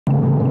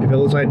If it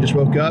looks like I just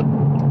woke up,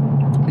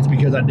 it's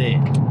because I did.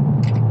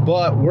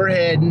 But we're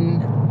heading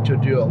to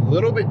do a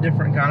little bit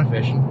different kind of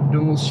fishing.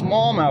 Doing a little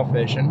smallmouth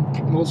fishing,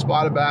 a little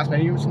spotted bass,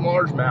 maybe even some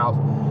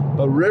largemouth,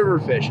 but river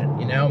fishing,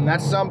 you know, and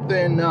that's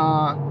something, you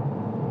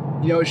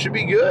know, it should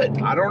be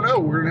good. I don't know,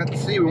 we're gonna have to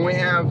see. We only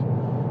have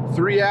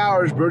 3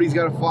 hours. Brody's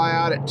got to fly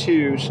out at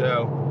 2,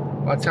 so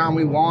by the time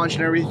we launch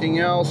and everything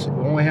else,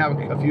 we only have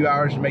a few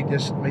hours to make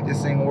this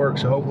thing work.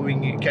 So hopefully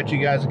we can catch you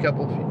guys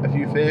a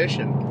few fish,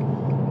 and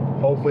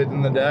hopefully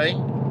within the day,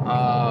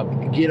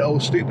 get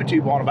old stupid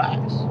tube on a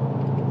bass.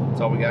 That's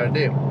all we got to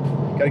do.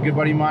 Got a good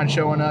buddy of mine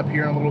showing up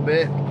here in a little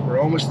bit. We're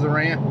almost to the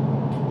ramp.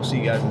 We'll see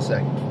you guys in a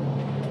second.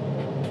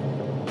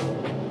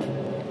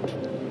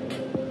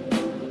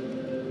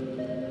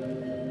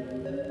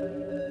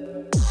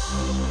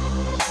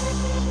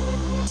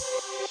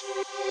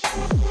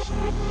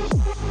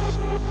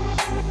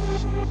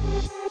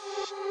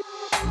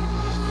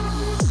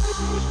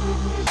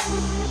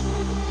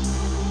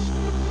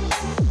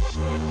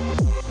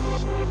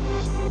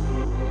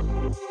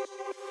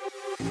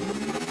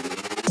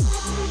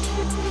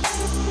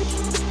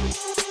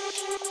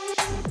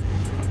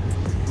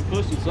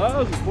 Plus the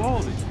size and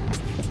quality.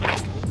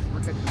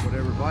 We're catching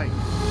whatever bites.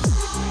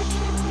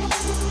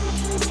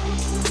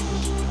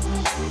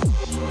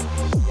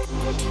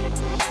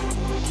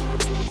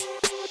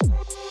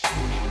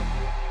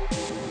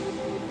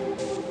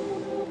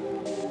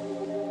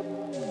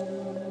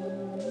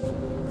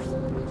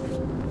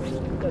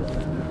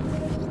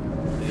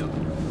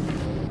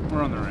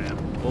 We're on the ramp.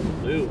 Hold the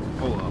deal.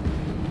 Hold up.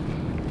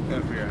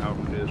 Gotta figure out how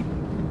it is.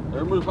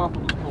 There, move off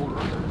of this boulder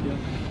right there, Ken.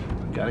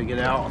 Gotta get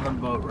out on the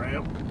boat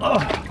ramp.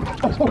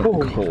 It's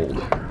cold.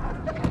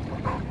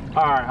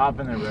 All right, hop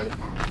in there, buddy.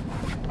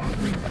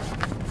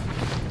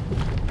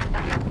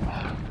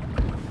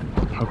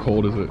 How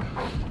cold is it?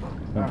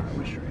 All right,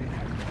 we're straight.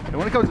 And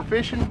when it comes to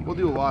fishing, we'll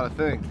do a lot of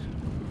things.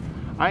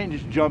 I ain't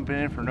just jumping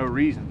in for no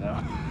reason,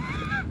 though.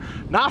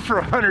 Not for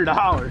 $100.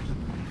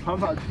 I'm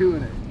not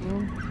doing it.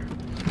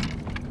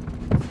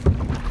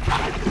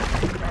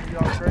 I'm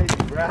going crazy.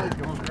 Bradley's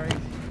going crazy.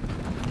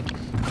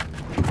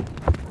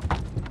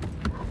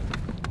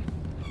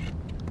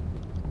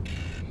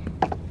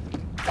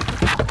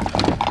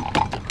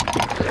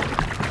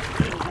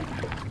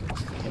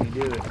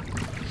 Look at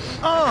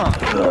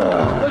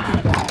that.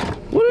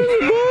 What is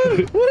it,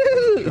 bud? What is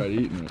it? Tried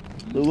eating it.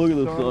 Look at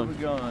the sun.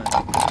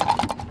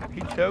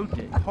 He choked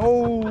it.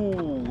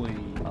 Holy.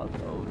 I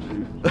told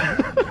you.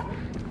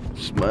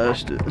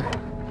 Smashed it.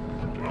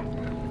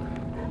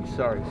 I'm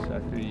sorry,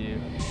 sucker, you.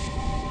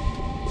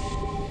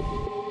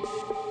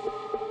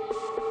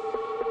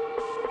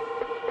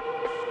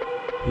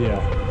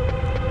 Yeah.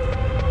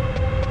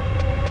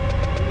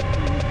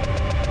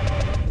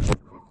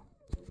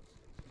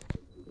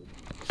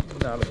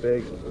 Not a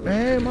big one.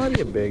 Eh, it might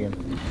be a big one.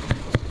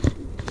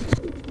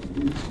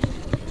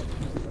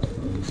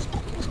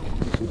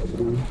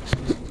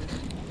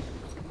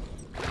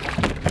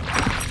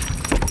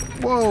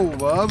 Whoa,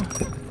 bub.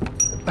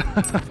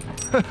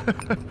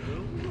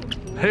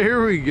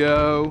 Here we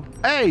go.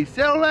 Hey,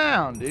 settle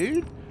down,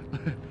 dude.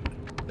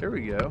 There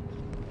we go.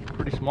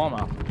 Pretty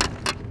smallmouth.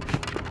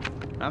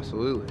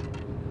 Absolutely.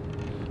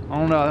 I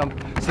don't know.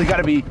 So they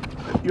gotta be,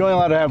 you're only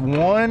allowed to have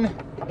one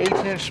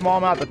 18-inch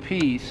smallmouth a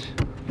piece.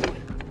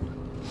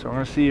 So we're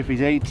gonna see if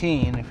he's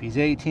 18. If he's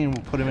 18,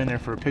 we'll put him in there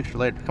for a picture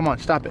later. Come on,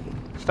 stop it.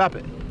 Stop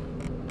it.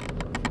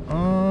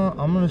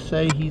 I'm gonna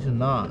say he's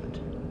not.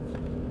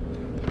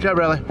 Good job,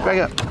 Bradley.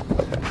 Back up.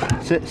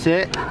 Sit,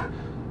 sit.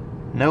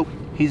 Nope,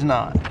 he's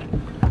not.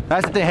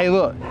 That's the thing. Hey,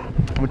 look.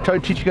 I'm gonna try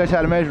to teach you guys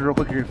how to measure real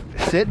quick here.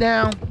 Sit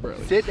down.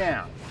 Bradley. Sit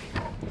down.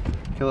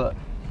 Okay, look.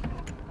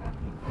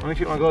 Let me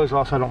keep my gloves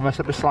off so I don't mess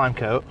up his slime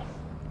coat.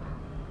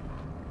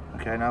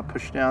 Okay, now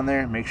push down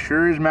there. Make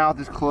sure his mouth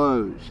is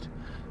closed.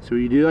 So what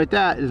you do like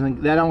that,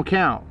 that don't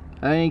count.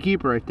 That ain't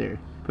keep it right there.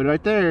 Put it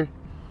right there.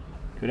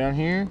 Go down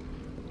here.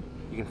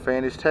 You can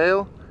fan his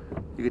tail.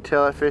 You can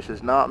tell that fish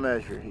is not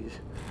measured. He's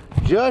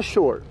just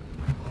short.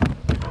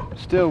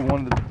 Still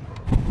one of the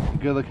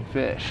good looking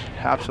fish.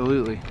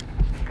 Absolutely.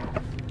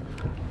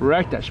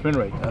 Wreck that spin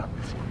rate though.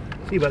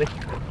 See you, buddy.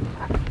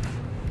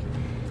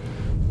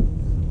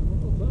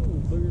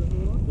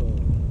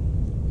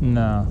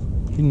 No,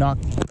 he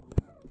knocked.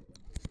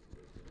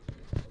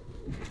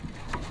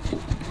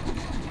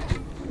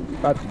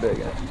 That's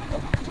big. I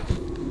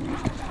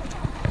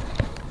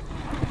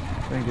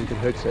think we could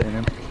hook set in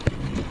him.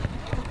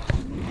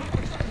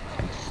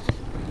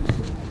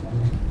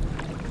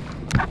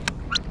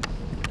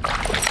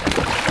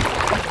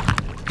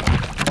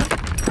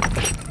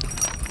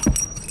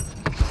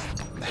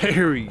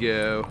 There we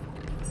go.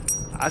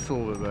 That's a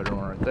little bit better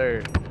one right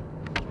there.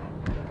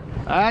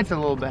 That's a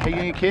little bit. Hey, you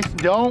gonna kiss?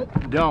 Don't,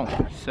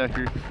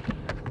 sucker.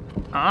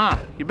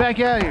 Get back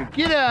out of here.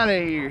 Get out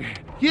of here.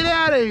 Get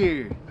out of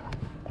here.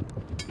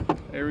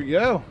 There we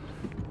go.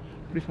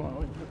 Pretty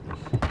small.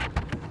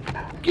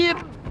 Get.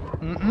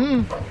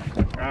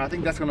 I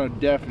think that's gonna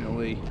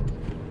definitely.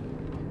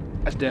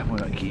 That's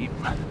definitely gonna keep.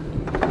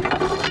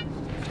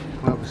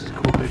 Well, this is a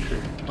cool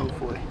picture.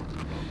 Hopefully.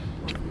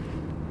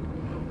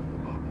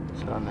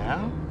 So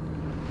now,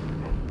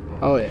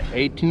 oh yeah,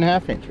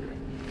 18.5 incher.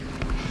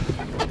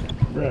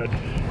 Red.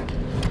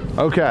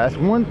 Okay, that's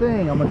one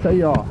thing I'm gonna tell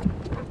y'all.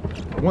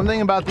 One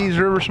thing about these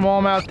river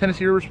smallmouth,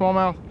 Tennessee river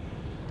smallmouth,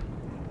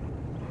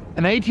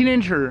 an 18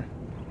 incher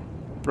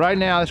right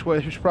now, this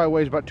probably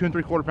weighs about 2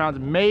 3/4 pounds,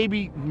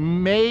 maybe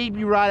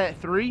right at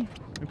 3.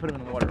 Let me put him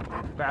in the water.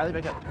 Valley,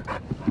 back up.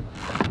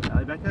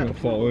 Valley, back up. I'm gonna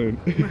fall in.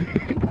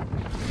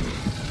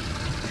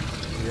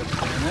 Yep,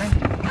 there.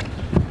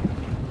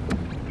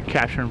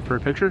 Capture him for a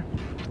picture.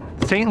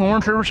 St.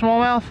 Lawrence river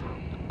smallmouth,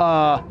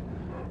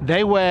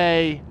 they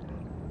weigh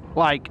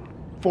like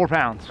 4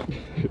 pounds.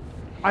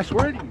 I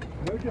swear to you,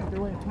 they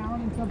weigh a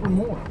pound and something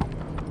more.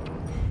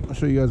 I'll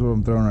show you guys what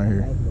I'm throwing right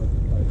here.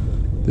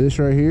 This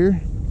right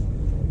here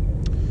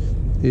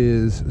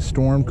is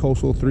Storm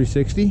Coastal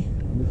 360,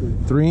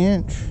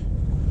 3-inch,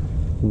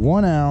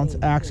 1 ounce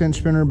accent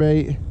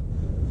spinnerbait.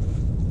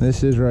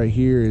 This is right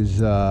here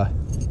is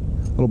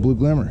little blue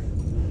glimmer,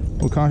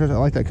 little contrast. I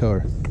like that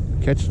color.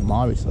 Catches them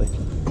obviously.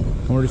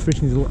 And we're just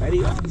fishing these little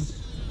eddy ones.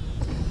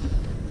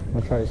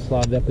 I'll try to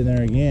slide up in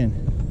there again.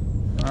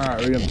 All right,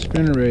 we got the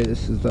spinnerbait.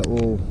 This is that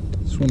little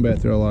swim bait I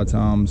throw a lot of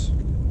times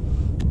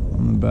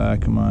on the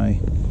back of my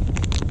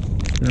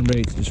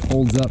spinnerbait. Just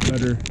holds up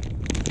better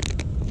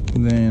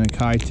than a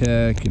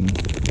Kitech and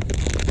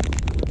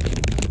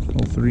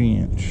little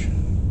 3-inch.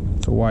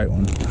 It's a white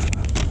one.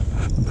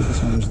 I'll put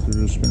this on just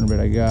through the spinnerbait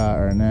I got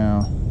right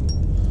now.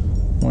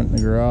 Went in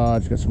the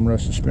garage, got some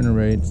rusted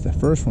spinnerbaits. The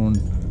first one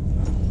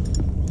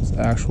is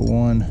the actual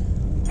one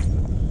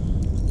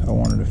I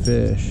wanted to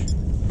fish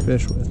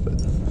with, but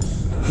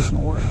it's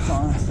gonna work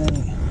fine, I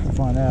think. We'll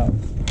find out.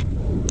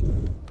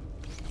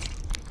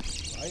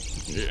 Right?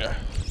 Yeah.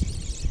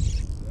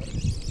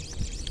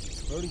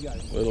 Brody got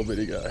it. Little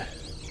bitty guy.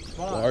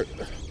 Fine.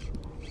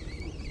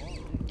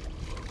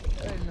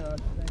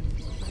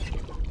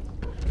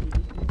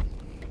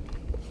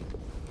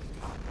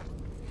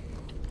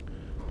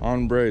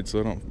 On braid, so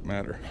it don't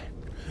matter.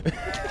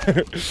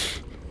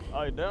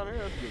 Oh, down here,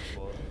 that's a good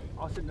spot.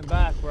 I'll sit in the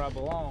back where I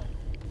belong.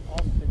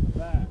 I'll sit in the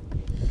back.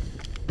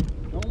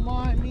 Don't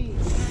mind me.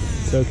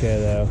 It's okay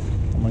though.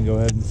 I'm gonna go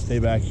ahead and stay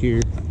back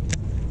here.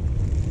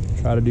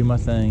 Try to do my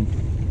thing.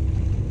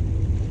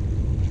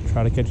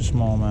 Try to catch a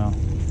smallmouth.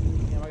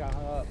 Damn, I got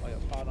hung up.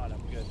 Oh, no, I'm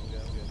good.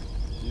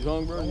 You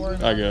hung, bro? I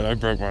got it. I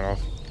broke mine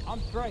off. I'm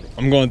straight.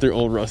 I'm going through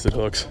old rusted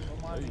hooks.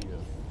 There you go.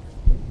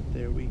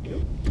 There we go.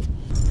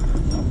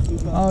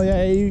 Oh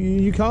yeah,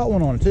 you caught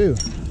one on it too.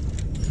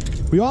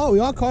 We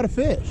all caught a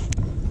fish.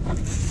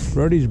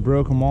 Brody's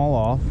broke them all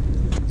off.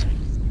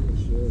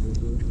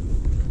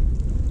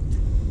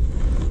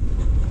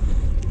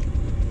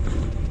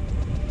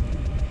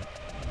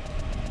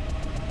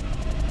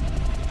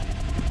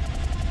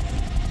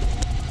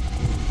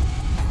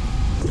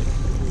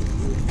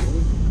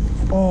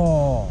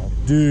 Oh,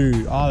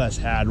 dude. Oh, that's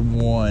had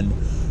one.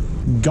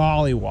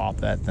 Golly whop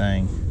that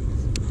thing.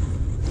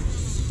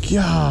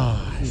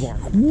 God.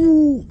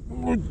 Woo.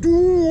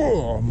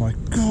 Oh my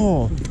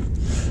God.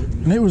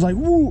 And it was like,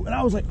 woo. And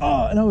I was like,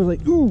 oh. And I was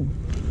like, ooh.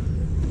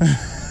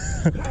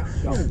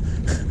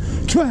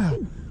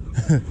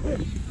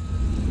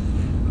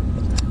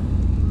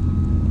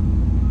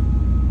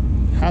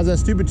 How's that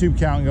stupid tube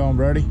count going,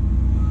 Brody?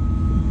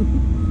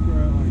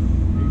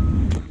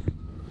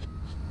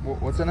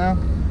 What's it now?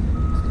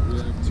 We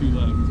have 2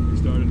 left. We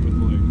started with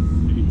like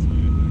 8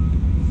 today, I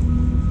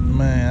think.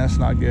 Man, that's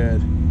not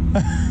good.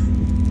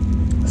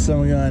 So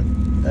we're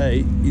going,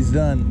 hey, he's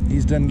done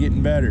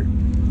getting better.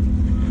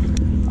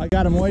 I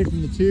got him away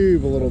from the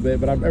tube a little bit,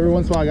 but every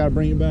once in a while I got to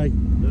bring it back.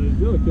 There's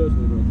the other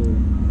customer right there.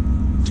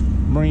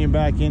 Bring it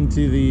back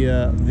into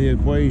the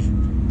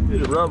equation.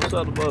 Hit it right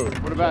beside the boat.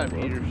 What about it,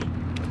 Peters?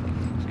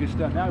 It's good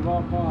stuff. Now we've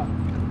all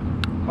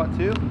caught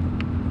 2?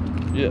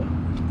 Yeah.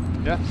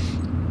 Yeah.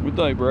 We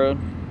think, Brad.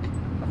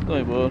 I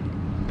think, bud.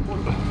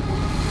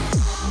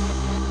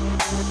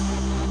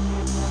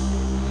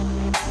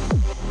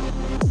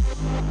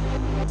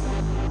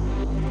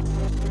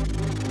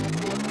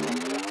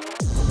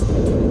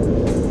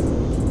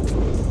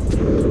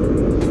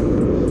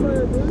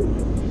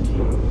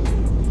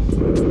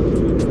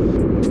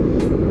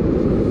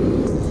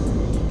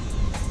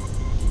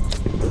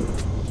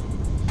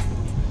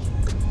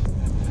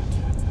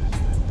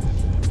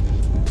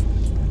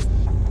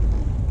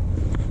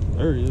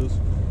 There he is.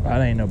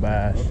 That ain't no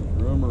bass.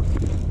 Drummer.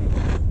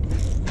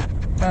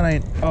 That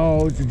ain't,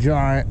 oh, it's a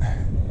giant.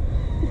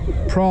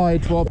 Probably a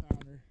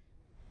 12-pounder.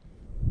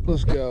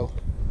 Let's go.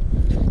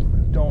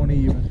 Don't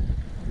even.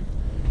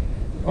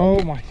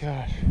 Oh my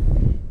gosh.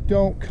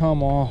 Don't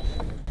come off.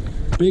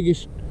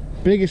 Biggest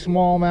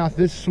smallmouth.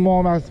 This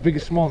smallmouth is the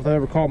biggest smallmouth I've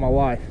ever caught in my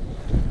life.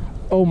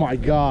 Oh my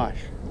gosh.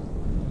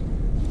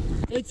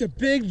 It's a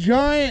big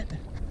giant.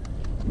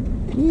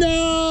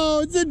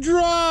 No, it's a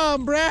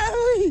drum,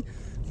 Bradley.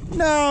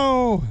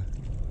 No.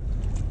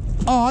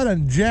 Oh, I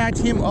done jacked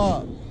him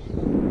up.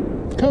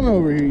 Come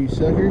over here, you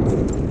sucker.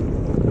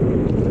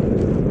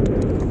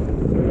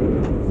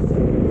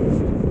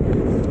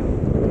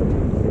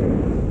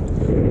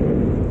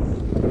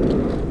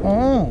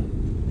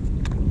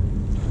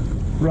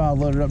 Rod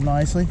loaded up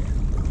nicely.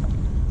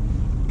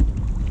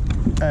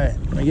 Hey,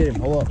 let me get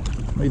him. Hold up.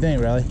 What do you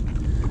think, Riley?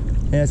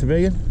 Yeah, that's a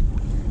big one?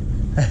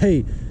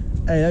 Hey,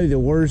 that'd be the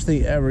worst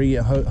thing ever.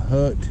 You get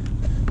hooked.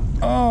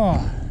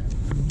 Oh.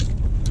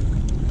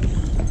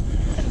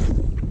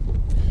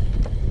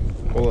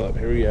 Hold up.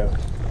 Here we go.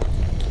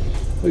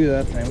 Look at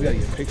that thing. We gotta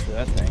get a picture of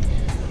that thing.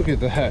 Look at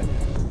that.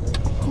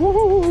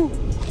 Woo!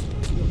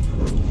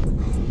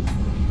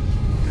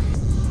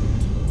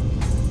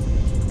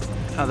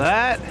 Now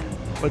that,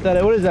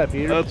 what is that,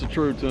 Peter? That's a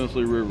true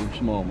Tennessee River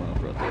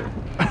smallmouth right there.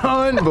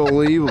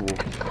 Unbelievable.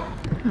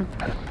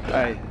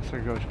 Hey, there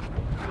it goes.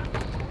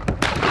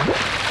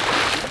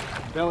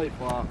 Belly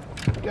flop.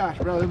 Gosh,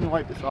 bro, let me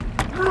wipe this off.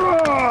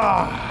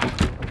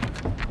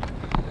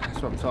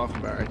 That's what I'm talking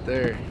about right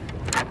there.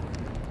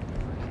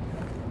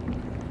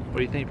 What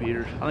do you think,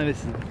 Peter? I think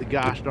this is the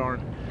gosh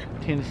darn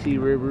Tennessee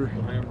River.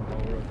 Hammer hole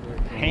right there.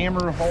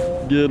 Hammer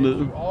hole. Getting it.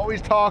 We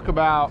always talk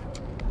about.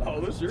 Oh,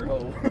 this is your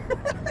hole.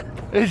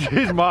 This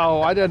is my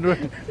hole. I said,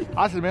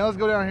 man, let's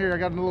go down here. I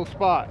got a little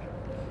spot.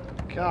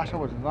 Gosh, I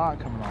was not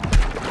coming on.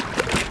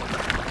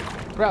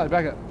 Bradley,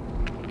 back up.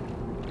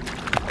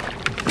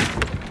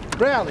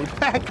 Bradley,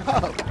 back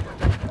up.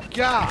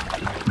 God.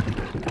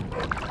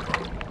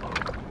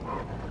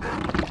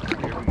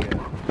 Here we go.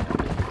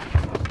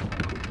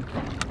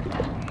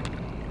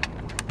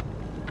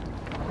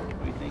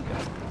 What do you think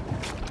of?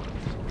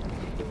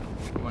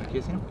 You want to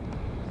kiss him?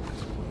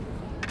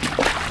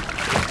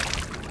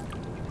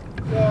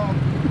 So,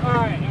 all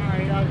right,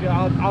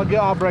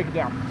 I'll break it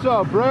down.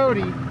 So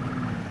Brody,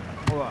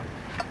 hold on.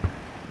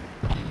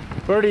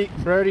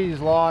 Brody's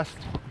lost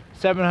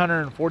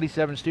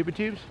 747 stupid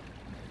tubes.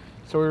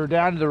 So we were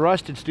down to the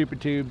rusted stupid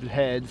tube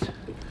heads.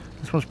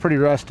 This one's pretty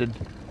rusted.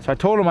 So I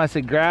told him, I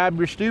said, grab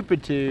your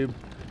stupid tube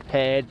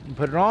head and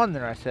put it on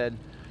there. I said,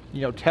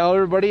 you know, tell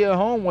everybody at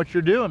home what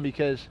you're doing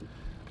because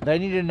they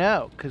need to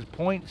know. Because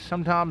points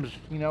sometimes,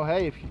 you know,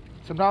 hey,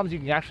 sometimes you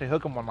can actually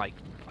hook them on like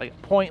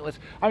pointless.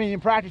 I mean, in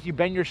practice, you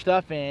bend your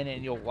stuff in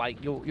and you'll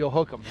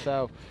hook them.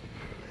 So,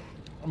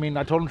 I mean,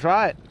 I told him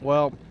try it.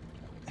 Well,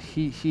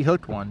 he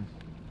hooked one,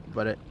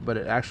 but it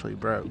actually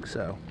broke.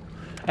 So,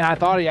 and I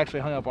thought he actually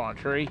hung up on a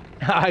tree.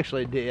 I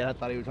actually did. I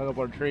thought he was hung up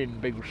on a tree and a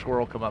big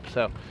squirrel come up.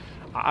 So,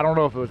 I don't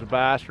know if it was a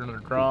bass or another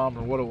drum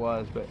or what it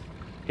was, but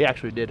he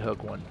actually did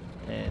hook one.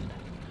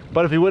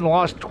 But if he wouldn't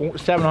have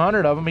lost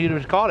 700 of them, he'd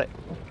have caught it.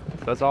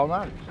 So that's all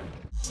that matters.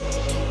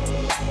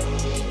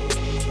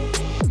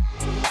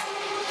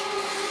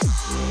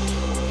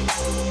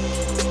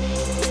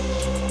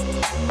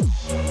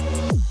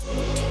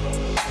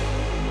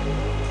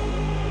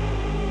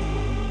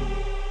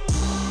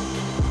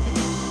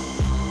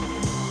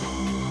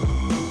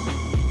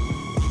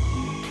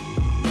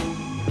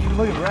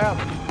 Look at Ralph.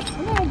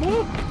 Come on,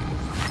 boy.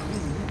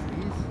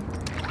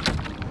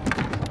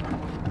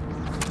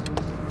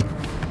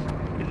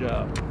 Good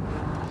job.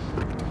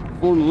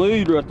 For the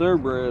lead right there,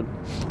 Brad.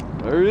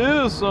 There he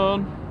is,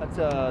 son. That's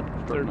a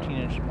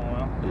 13-inch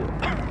smallmouth.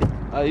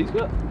 Yeah. Hey, he's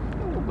got a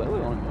little belly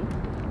on him,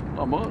 man.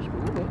 Not much, but a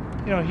little bit.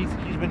 You know,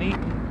 he's been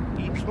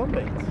eating swim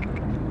baits.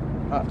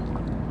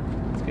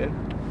 That's good.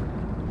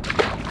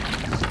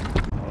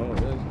 Oh,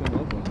 yeah, he's coming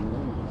up on him.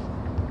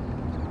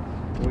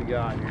 What we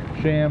got here?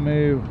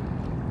 Shamu.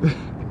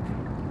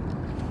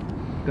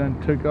 Done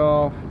took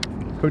off,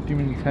 hooked him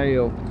in the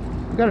tail.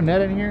 You got a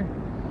net in here?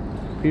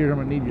 Peter, I'm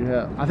gonna need your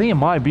help. I think it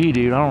might be,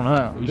 dude. I don't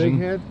know. Big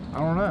head? I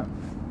don't know.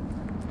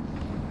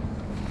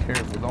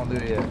 Careful, don't do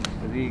it yet.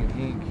 Cause he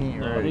ain't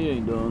No, ready. he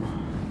ain't done.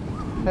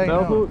 Hey,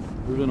 Mouth no. hook?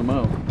 Or in the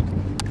mouth?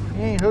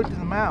 He ain't hooked in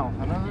the mouth.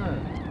 I know that.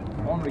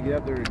 I want him to get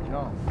up there and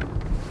jump.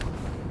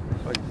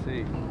 So I can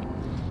see.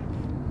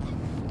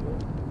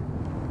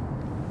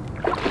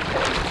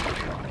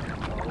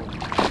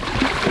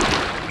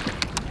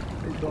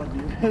 It's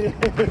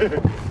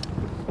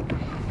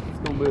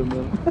gonna be a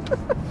minute.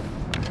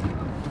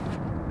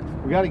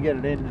 We got to get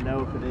it in to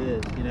know if it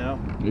is, you know?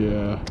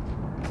 Yeah.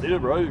 Yeah,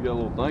 bro, you got a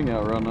little thing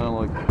out right now.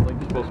 Like, I think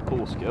you're supposed to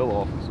pull a scale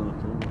off and send it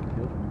to him.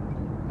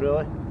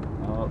 Really?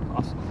 I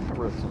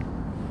read some.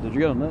 Did you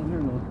got a net in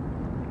here? No.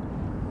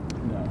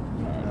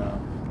 No.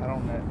 I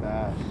don't net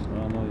bass.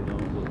 I know you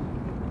don't, but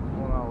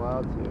We're not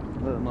allowed to. I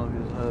didn't know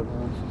you had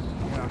one.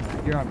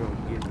 You're not going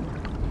to get it.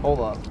 Hold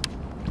up.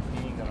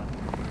 You ain't gonna.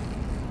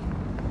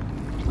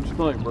 What you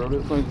think, bro?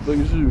 That thing's as big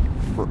as you.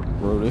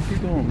 Bro, if you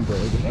going, bro,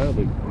 that'll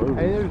be bro.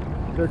 Hey,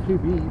 they're two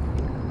beats.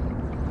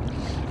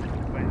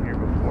 Been here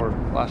before.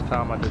 Last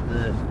time I did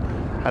this,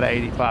 had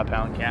an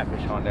 85-pound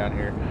catfish on down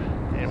here,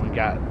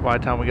 and by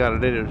the time we got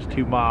it in, it was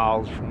 2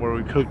 miles from where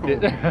we cooked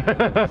it.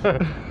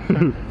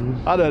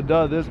 I'd have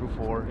done this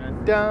before.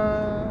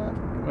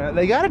 Well,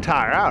 they got to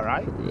tire out,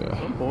 right? Yeah. At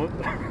some point.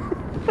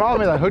 The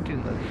problem is I hooked it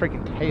in the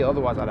freaking tail.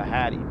 Otherwise, I'd have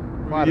had him.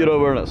 You get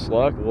over in that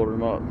slack water,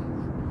 not.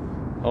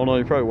 I don't know.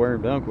 You probably wear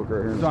him down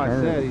quicker right here. That's what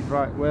I said. He's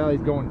right. Well, he's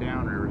going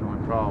down there. Is the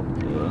only problem.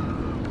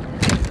 Yeah.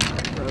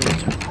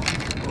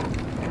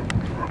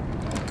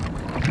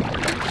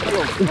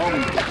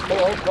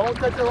 Don't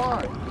touch the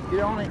line.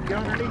 Get on it. Get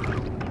underneath it.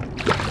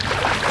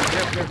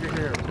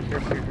 Here.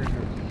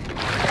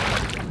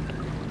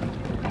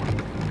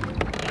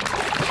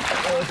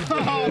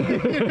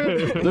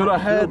 Dude, I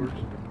had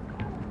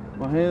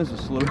my hands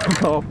just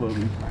slipped off of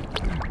me.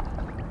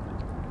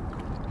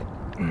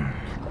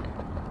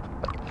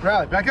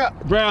 Bradley, back up.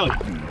 Bradley.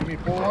 Give me a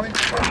pull on him.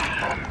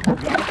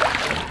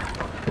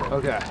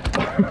 Okay.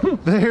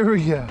 There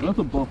we go. That's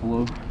a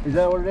buffalo. Is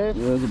that what it is?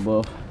 Yeah, that's a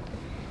buff.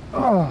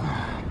 Oh.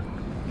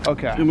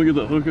 Okay. Let me get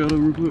that hook out of it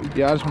real quick.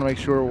 Yeah, I just want to make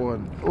sure it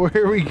wasn't. Well,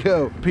 here we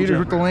go. Peter's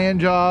with the land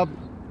job.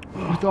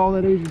 With all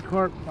that Asian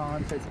carp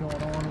nonsense going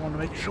on, I want to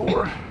make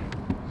sure.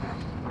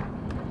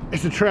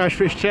 It's a trash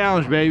fish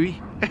challenge,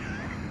 baby.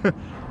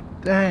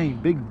 Dang,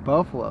 big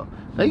buffalo.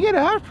 They get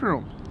after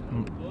them.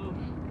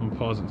 I'm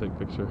pause and take a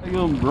picture. I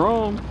got him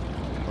drum.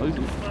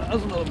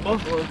 That's another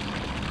buffalo.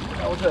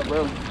 What's that,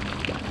 bro?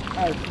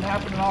 It's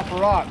snapping off a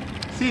rock.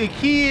 See, the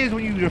key is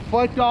when you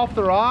deflect off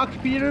the rocks,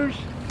 Peters,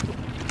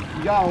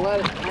 you gotta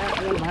let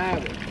them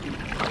have it.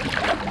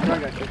 I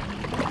got you.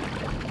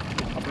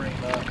 I'll bring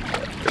him up.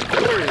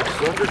 There he is,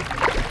 sucker.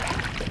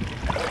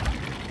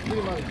 Look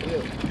at my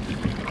gill.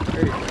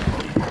 There you go.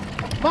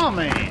 Come on,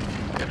 man.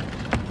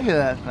 Look at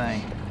that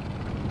thing.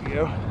 There you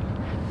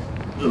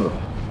go.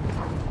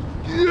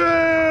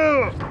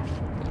 Yeah!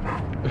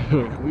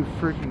 We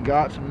freaking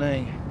got some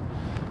thing.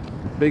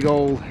 Big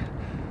old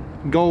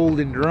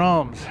golden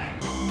drums.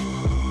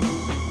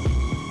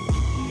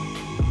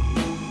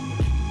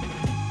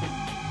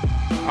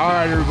 All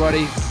right,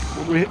 everybody.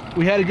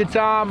 We had a good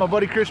time. My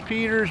buddy Chris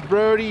Peters,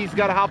 Brody, he's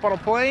got to hop on a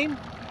plane.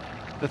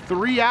 The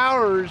 3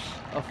 hours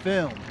of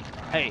film.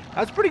 Hey,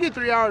 that's a pretty good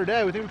 3 hour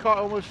day. We think we caught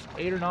almost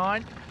 8 or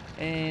 9.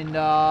 And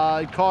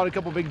caught a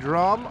couple big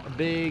drum, a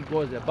big,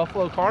 what was it,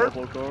 buffalo carp?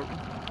 Buffalo carp.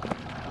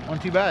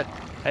 Wasn't too bad.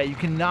 Hey, you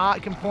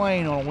cannot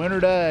complain on a winter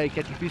day,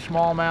 catching a few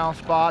smallmouth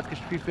spots,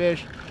 catching a few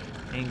fish,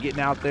 and getting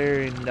out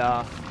there and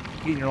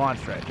getting your line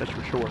stretched, that's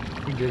for sure.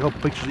 You can get a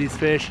couple pictures of these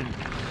fish and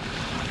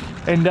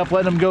end up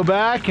letting them go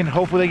back, and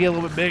hopefully they get a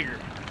little bit bigger.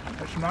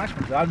 There's some nice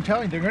ones. I'm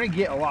telling you, they're gonna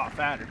get a lot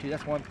fatter too,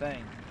 that's one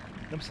thing.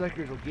 Them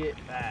suckers will get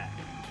fat.